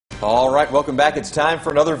All right, welcome back. It's time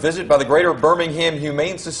for another visit by the Greater Birmingham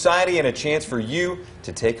Humane Society and a chance for you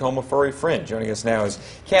to take home a furry friend. Joining us now is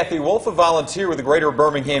Kathy Wolf, a volunteer with the Greater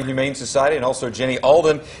Birmingham Humane Society, and also Jenny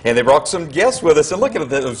Alden. And they brought some guests with us. And look at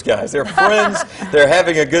those guys. They're friends. They're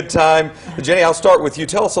having a good time. Jenny, I'll start with you.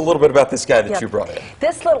 Tell us a little bit about this guy that you brought in.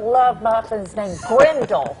 This little love muffin is named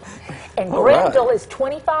Grendel. And Grendel is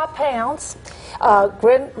 25 pounds.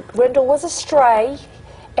 Grendel was a stray.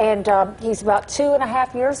 And he's about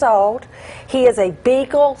 2.5 years old. He is a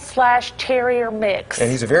Beagle/Terrier mix. And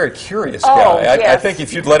he's a very curious guy. Yes. I think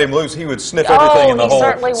if you'd let him loose, he would sniff everything in the whole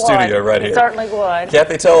studio right here. He certainly would.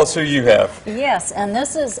 Kathy, tell us who you have. Yes, and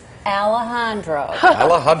this is Alejandro.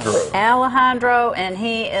 Alejandro, and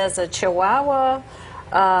he is a Chihuahua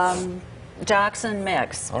Dachshund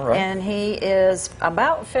mix. All right. And he is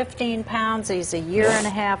about 15 pounds. He's a year and a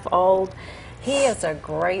half old. He is a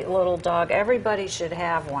great little dog. Everybody should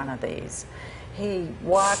have one of these. He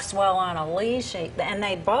walks well on a leash, and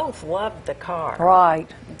they both love the car. Right.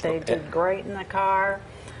 They did great in the car,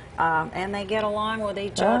 and they get along with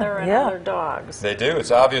each other and other dogs. They do.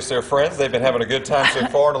 It's obvious they're friends. They've been having a good time so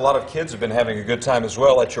far, and a lot of kids have been having a good time as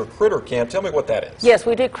well at your critter camp. Tell me what that is. Yes,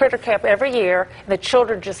 we do critter camp every year, and the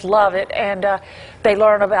children just love it, and they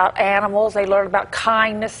learn about animals. They learn about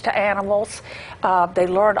kindness to animals. They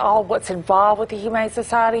learn all what's involved with the Humane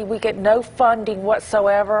Society. We get no funding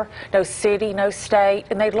whatsoever, no city, no state,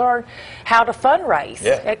 and they learn how to fundraise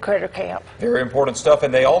at critter camp. Very important stuff,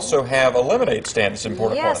 and they also have a lemonade stand. It's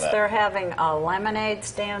important part of that. Yes, they're having a lemonade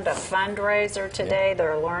stand, a fundraiser today.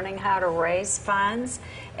 They're learning how to raise funds,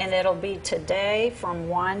 and it'll be today from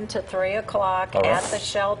 1 to 3 o'clock at the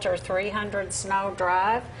shelter, 300 Snow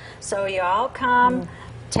Drive. So you all come.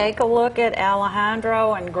 Take a look at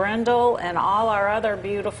Alejandro and Grendel and all our other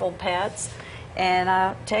beautiful pets,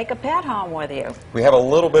 and take a pet home with you. We have a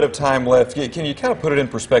little bit of time left. Can you kind of put it in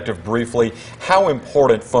perspective briefly how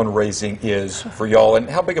important fundraising is for y'all and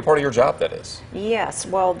how big a part of your job that is? Yes,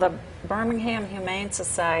 well, the Birmingham Humane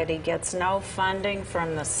Society gets no funding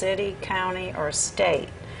from the city, county, or state.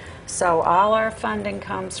 So all our funding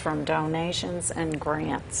comes from donations and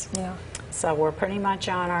grants. Yeah. So we're pretty much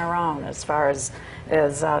on our own as far as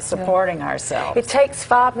supporting ourselves. It takes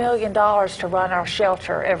 $5 million to run our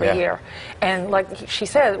shelter every year. And like she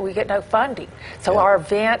said, we get no funding. So our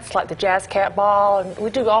events, like the Jazz Cat Ball, and we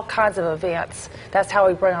do all kinds of events. That's how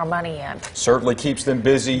we bring our money in. Certainly keeps them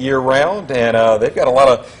busy year-round, and they've got a lot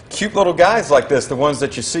of cute little guys like this, the ones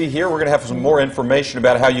that you see here. We're going to have some more information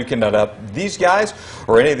about how you can adopt these guys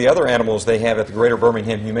or any of the other animals they have at the Greater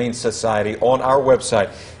Birmingham Humane Society on our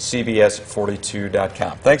website,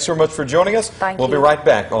 CBS42.com. Thanks so much for joining us. Thank you. We'll be right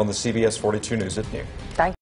back on the CBS 42 News at noon.